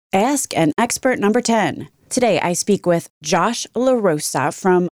Ask an Expert number 10. Today, I speak with Josh LaRosa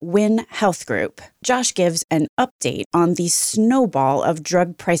from Wynn Health Group. Josh gives an update on the snowball of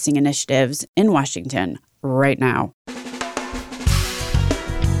drug pricing initiatives in Washington right now.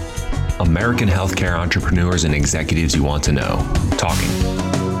 American healthcare entrepreneurs and executives you want to know. Talking.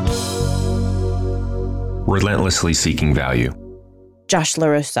 Relentlessly seeking value. Josh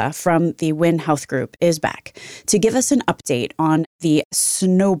LaRosa from the Wynn Health Group is back to give us an update on the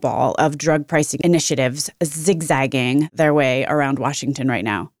snowball of drug pricing initiatives zigzagging their way around Washington right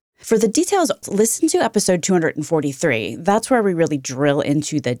now. For the details, listen to episode 243. That's where we really drill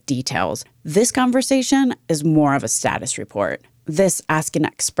into the details. This conversation is more of a status report. This Ask an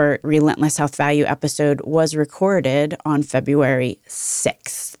Expert Relentless Health Value episode was recorded on February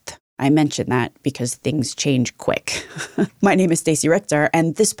 6th. I mention that because things change quick. My name is Stacey Richter,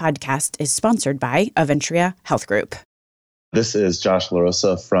 and this podcast is sponsored by Aventria Health Group. This is Josh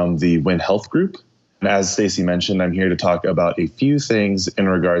LaRosa from the Wynn Health Group. And as Stacey mentioned, I'm here to talk about a few things in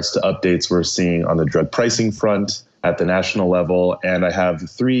regards to updates we're seeing on the drug pricing front at the national level. And I have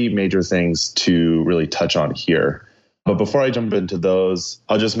three major things to really touch on here. But before I jump into those,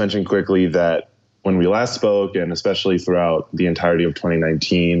 I'll just mention quickly that when we last spoke, and especially throughout the entirety of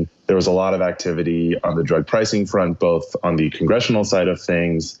 2019, there was a lot of activity on the drug pricing front, both on the congressional side of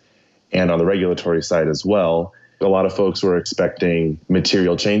things and on the regulatory side as well. A lot of folks were expecting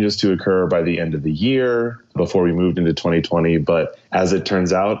material changes to occur by the end of the year before we moved into 2020. But as it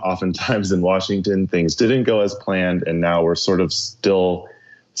turns out, oftentimes in Washington, things didn't go as planned. And now we're sort of still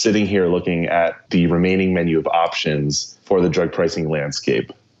sitting here looking at the remaining menu of options for the drug pricing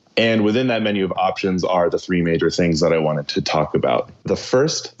landscape. And within that menu of options are the three major things that I wanted to talk about. The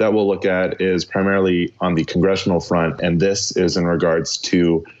first that we'll look at is primarily on the congressional front, and this is in regards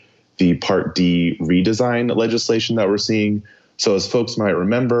to the Part D redesign legislation that we're seeing. So as folks might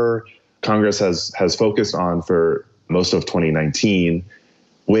remember, Congress has focused on for most of 2019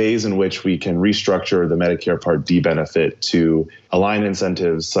 ways in which we can restructure the Medicare Part D benefit to align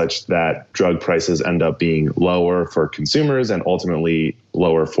incentives such that drug prices end up being lower for consumers and ultimately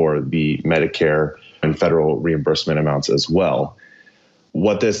lower for the Medicare and federal reimbursement amounts as well.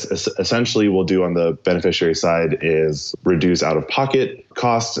 What this essentially will do on the beneficiary side is reduce out-of-pocket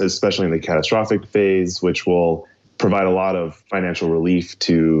costs, especially in the catastrophic phase, which will provide a lot of financial relief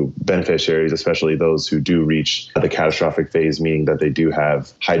to beneficiaries, especially those who do reach the catastrophic phase, meaning that they do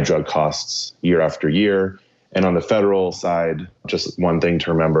have high drug costs year after year. And on the federal side, just one thing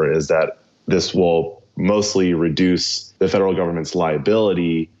to remember is that this will mostly reduce the federal government's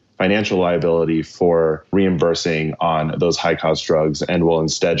liability, financial liability for reimbursing on those high-cost drugs, and will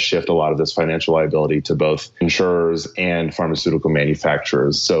instead shift a lot of this financial liability to both insurers and pharmaceutical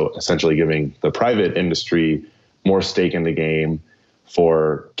manufacturers. So essentially giving the private industry more stake in the game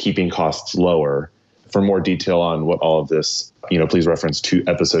for keeping costs lower. For more detail on what all of this, please reference to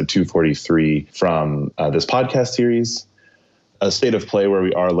episode 243 from this podcast series. A state of play where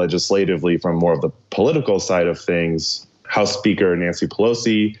we are legislatively from more of the political side of things. House Speaker Nancy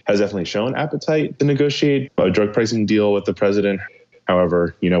Pelosi has definitely shown appetite to negotiate a drug pricing deal with the president.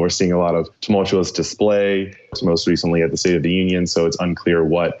 However, we're seeing a lot of tumultuous display, most recently at the State of the Union, so it's unclear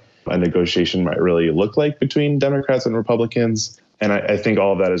what a negotiation might really look like between Democrats and Republicans. And I think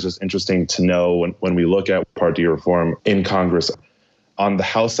all of that is just interesting to know when we look at Part D reform in Congress. On the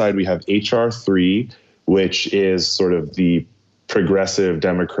House side, we have H.R. 3, which is sort of the progressive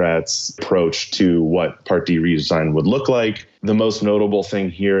Democrats' approach to what Part D redesign would look like. The most notable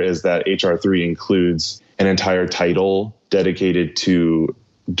thing here is that H.R. 3 includes an entire title dedicated to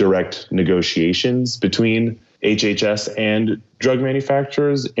direct negotiations between HHS and drug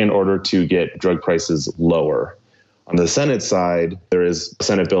manufacturers in order to get drug prices lower. On the Senate side, there is a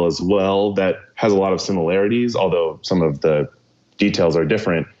Senate bill as well that has a lot of similarities, although some of the details are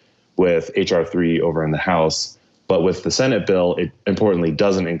different with H.R. 3 over in the House. But with the Senate bill, it importantly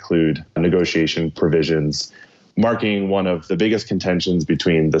doesn't include negotiation provisions, marking one of the biggest contentions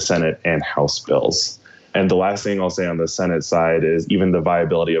between the Senate and House bills. And the last thing I'll say on the Senate side is even the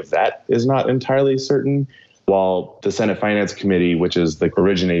viability of that is not entirely certain. While the Senate Finance Committee, which is the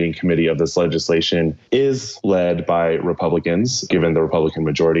originating committee of this legislation, is led by Republicans, given the Republican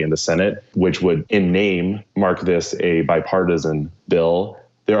majority in the Senate, which would in name mark this a bipartisan bill,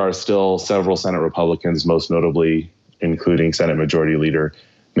 there are still several Senate Republicans, most notably including Senate Majority Leader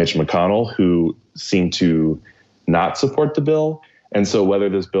Mitch McConnell, who seem to not support the bill. And so whether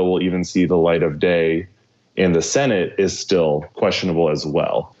this bill will even see the light of day in the Senate is still questionable as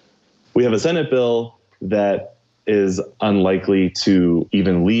well. We have a Senate bill that is unlikely to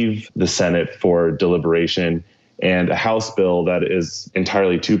even leave the Senate for deliberation and a House bill that is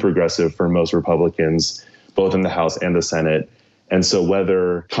entirely too progressive for most Republicans, both in the House and the Senate. And so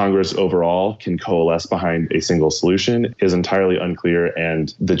whether Congress overall can coalesce behind a single solution is entirely unclear,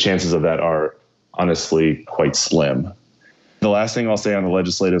 and the chances of that are honestly quite slim. The last thing I'll say on the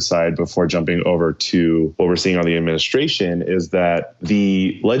legislative side before jumping over to what we're seeing on the administration is that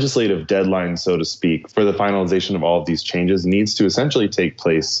the legislative deadline, so to speak, for the finalization of all of these changes needs to essentially take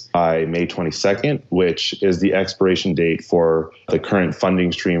place by May 22nd, which is the expiration date for the current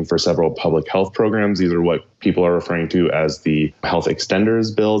funding stream for several public health programs. These are what people are referring to as the health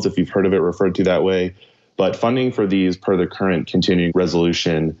extenders bills, if you've heard of it referred to that way. But funding for these, per the current continuing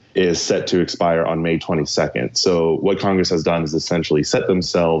resolution, is set to expire on May 22nd. So what Congress has done is essentially set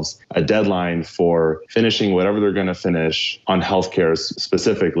themselves a deadline for finishing whatever they're going to finish on healthcare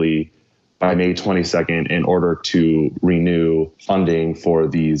specifically by May 22nd in order to renew funding for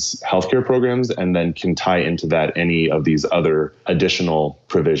these healthcare programs, and then can tie into that any of these other additional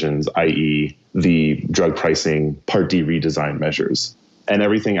provisions, i.e. the drug pricing Part D redesign measures. And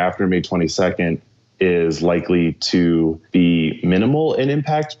everything after May 22nd is likely to be minimal in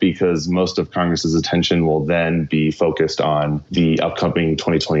impact because most of Congress's attention will then be focused on the upcoming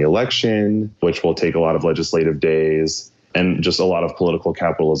 2020 election, which will take a lot of legislative days and just a lot of political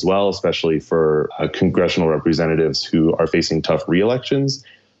capital as well, especially for congressional representatives who are facing tough re-elections.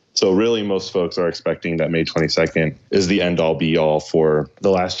 So really, most folks are expecting that May 22nd is the end-all be-all for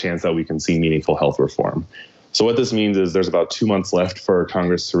the last chance that we can see meaningful health reform. So what this means is there's about 2 months left for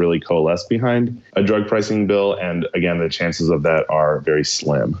Congress to really coalesce behind a drug pricing bill. And again, the chances of that are very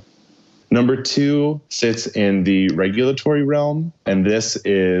slim. Number 2 sits in the regulatory realm, and this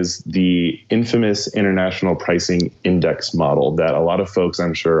is the infamous International Pricing Index model that a lot of folks,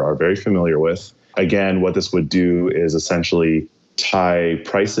 I'm sure, are very familiar with. Again, what this would do is essentially tie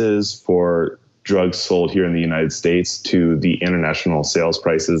prices for drugs sold here in the United States to the international sales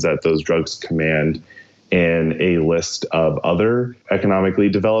prices that those drugs command in a list of other economically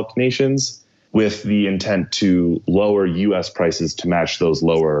developed nations, with the intent to lower U.S. prices to match those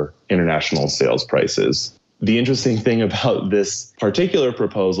lower international sales prices. The interesting thing about this particular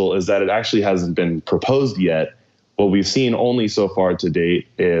proposal is that it actually hasn't been proposed yet. What we've seen only so far to date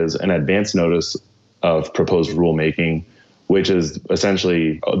is an advance notice of proposed rulemaking, which is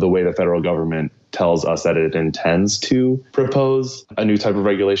essentially the way the federal government tells us that it intends to propose a new type of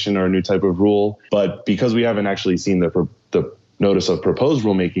regulation or a new type of rule. But because we haven't actually seen the notice of proposed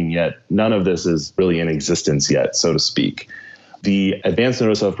rulemaking yet, none of this is really in existence yet, so to speak. The advance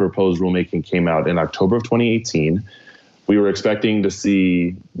notice of proposed rulemaking came out in October of 2018. We were expecting to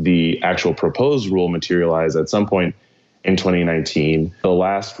see the actual proposed rule materialize at some point in 2019. The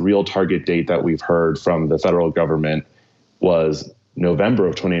last real target date that we've heard from the federal government was November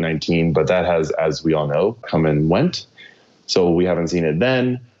of 2019, but that has, as we all know, come and went. So we haven't seen it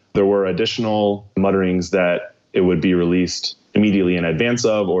then. There were additional mutterings that it would be released immediately in advance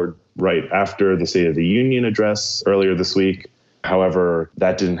of or right after the State of the Union address earlier this week. However,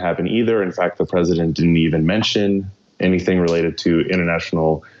 that didn't happen either. In fact, the president didn't even mention anything related to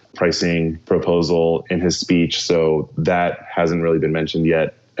international pricing proposal in his speech. So that hasn't really been mentioned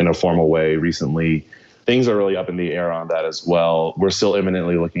yet in a formal way recently. Things are really up in the air on that as well. We're still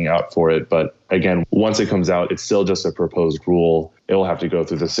imminently looking out for it. But again, once it comes out, it's still just a proposed rule. It will have to go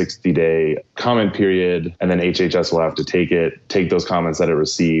through the 60-day comment period, and then HHS will have to take those comments that it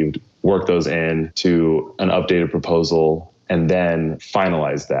received, work those in to an updated proposal, and then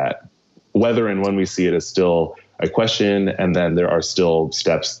finalize that. Whether and when we see it is still a question, and then there are still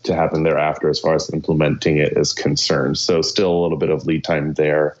steps to happen thereafter as far as implementing it is concerned. So still a little bit of lead time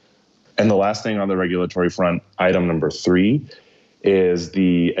there. And the last thing on the regulatory front, item number 3, is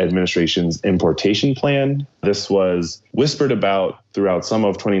the administration's importation plan. This was whispered about throughout some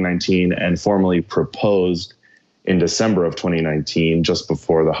of 2019 and formally proposed in December of 2019, just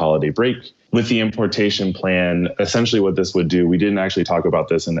before the holiday break. With the importation plan, essentially what this would do, we didn't actually talk about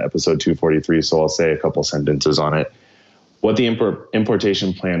this in episode 243, so I'll say a couple sentences on it. What the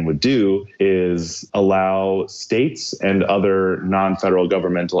importation plan would do is allow states and other non-federal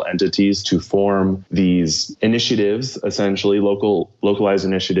governmental entities to form these initiatives, essentially localized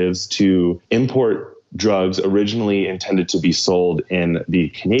initiatives, to import drugs originally intended to be sold in the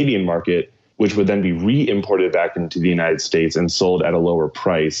Canadian market, which would then be re-imported back into the United States and sold at a lower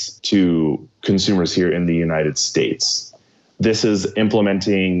price to consumers here in the United States. This is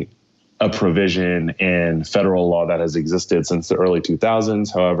implementing a provision in federal law that has existed since the early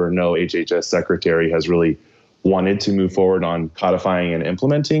 2000s. However, no HHS secretary has really wanted to move forward on codifying and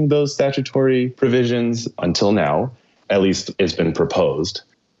implementing those statutory provisions until now. At least it's been proposed.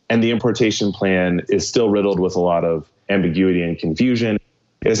 And the importation plan is still riddled with a lot of ambiguity and confusion.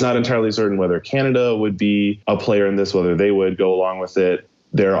 It's not entirely certain whether Canada would be a player in this, whether they would go along with it.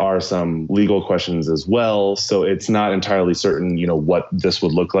 There are some legal questions as well. So it's not entirely certain, what this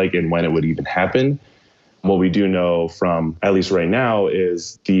would look like and when it would even happen. What we do know from, at least right now,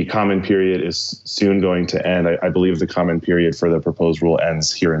 is the comment period is soon going to end. I believe the comment period for the proposed rule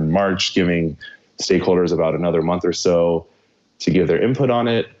ends here in March, giving stakeholders about another month or so to give their input on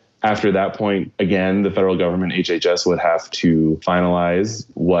it. After that point, again, the federal government, HHS, would have to finalize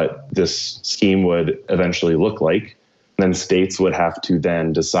what this scheme would eventually look like. Then states would have to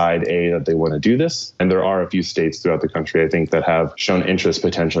then decide, that they want to do this. And there are a few states throughout the country, I think, that have shown interest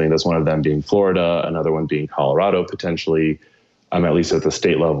potentially in this, one of them being Florida, another one being Colorado, potentially, at least at the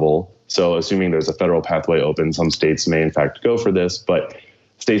state level. So assuming there's a federal pathway open, some states may in fact go for this, but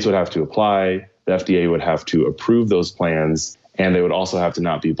states would have to apply, the FDA would have to approve those plans, and they would also have to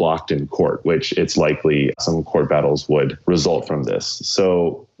not be blocked in court, which it's likely some court battles would result from this.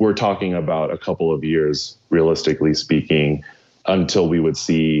 So we're talking about a couple of years, realistically speaking, until we would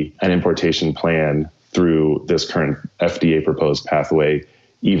see an importation plan through this current FDA proposed pathway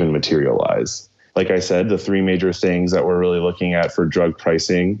even materialize. Like I said, the three major things that we're really looking at for drug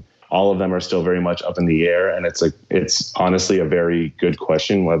pricing, all of them are still very much up in the air. And it's honestly a very good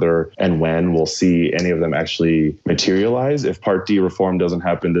question whether and when we'll see any of them actually materialize. If Part D reform doesn't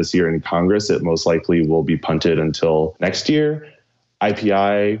happen this year in Congress, it most likely will be punted until next year.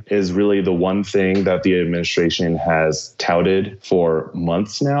 IPI is really the one thing that the administration has touted for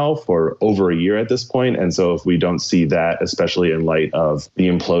months now, for over a year at this point. And so if we don't see that, especially in light of the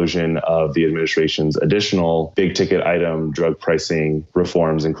implosion of the administration's additional big ticket item drug pricing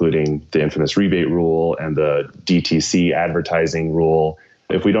reforms, including the infamous rebate rule and the DTC advertising rule,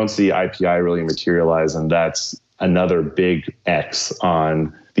 if we don't see IPI really materialize, then that's another big X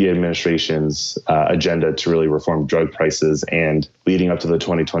on the administration's agenda to really reform drug prices, and leading up to the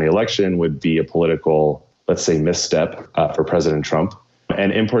 2020 election would be a political, let's say, misstep for President Trump.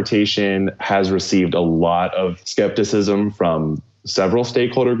 And importation has received a lot of skepticism from several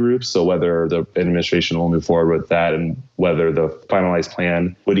stakeholder groups. So whether the administration will move forward with that and whether the finalized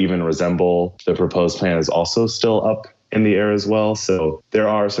plan would even resemble the proposed plan is also still up in the air as well. So there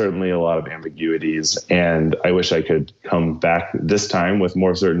are certainly a lot of ambiguities, and I wish I could come back this time with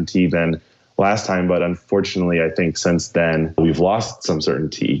more certainty than last time. But unfortunately, I think since then we've lost some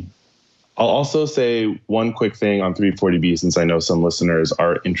certainty. I'll also say one quick thing on 340B, since I know some listeners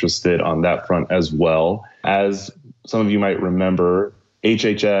are interested on that front as well. As some of you might remember,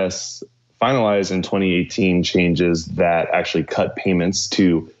 HHS finalized in 2018 changes that actually cut payments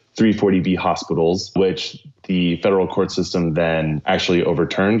to 340B hospitals, which the federal court system then actually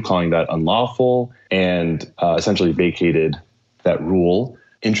overturned, calling that unlawful, and essentially vacated that rule.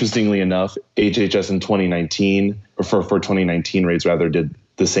 Interestingly enough, HHS in 2019, or for 2019 rates rather, did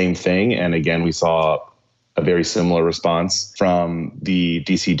the same thing. And again, we saw a very similar response from the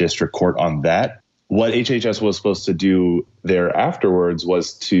DC District Court on that. What HHS was supposed to do there afterwards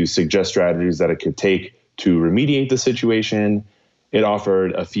was to suggest strategies that it could take to remediate the situation. It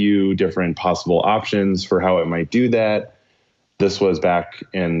offered a few different possible options for how it might do that. This was back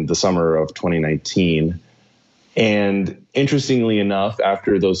in the summer of 2019. And interestingly enough,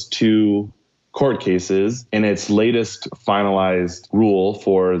 after those two court cases, in its latest finalized rule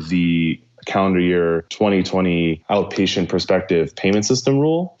for the calendar year 2020 outpatient prospective payment system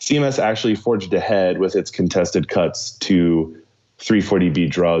rule, CMS actually forged ahead with its contested cuts to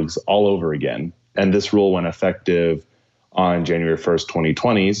 340B drugs all over again. And this rule went effective on January 1st,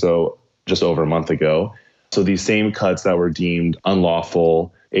 2020, so just over a month ago. So these same cuts that were deemed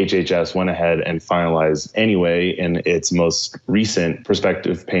unlawful, HHS went ahead and finalized anyway in its most recent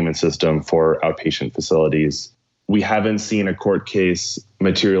prospective payment system for outpatient facilities. We haven't seen a court case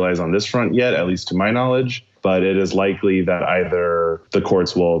materialize on this front yet, at least to my knowledge, but it is likely that either the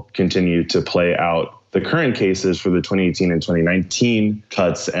courts will continue to play out the current cases for the 2018 and 2019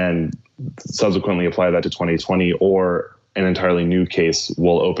 cuts and subsequently apply that to 2020, or an entirely new case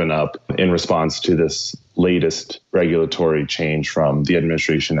will open up in response to this latest regulatory change from the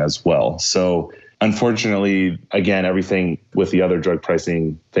administration as well. So unfortunately, again, everything with the other drug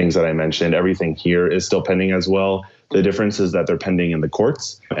pricing things that I mentioned, everything here is still pending as well. The difference is that they're pending in the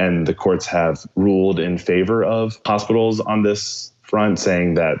courts, and the courts have ruled in favor of hospitals on this front,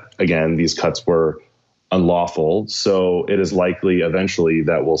 saying that, again, these cuts were unlawful. So it is likely eventually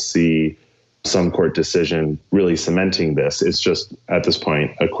that we'll see some court decision really cementing this. It's just at this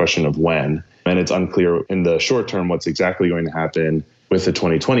point a question of when. And it's unclear in the short term what's exactly going to happen with the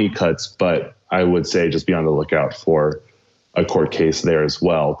 2020 cuts, but I would say just be on the lookout for a court case there as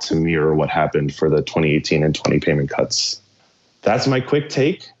well to mirror what happened for the 2018 and 20 payment cuts. That's my quick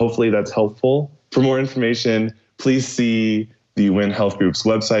take. Hopefully that's helpful. For more information, please see the Win Health Group's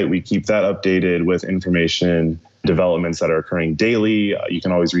website. We keep that updated with information, developments that are occurring daily. You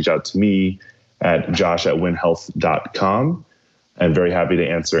can always reach out to me at josh@winhealth.com. I'm very happy to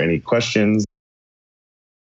answer any questions.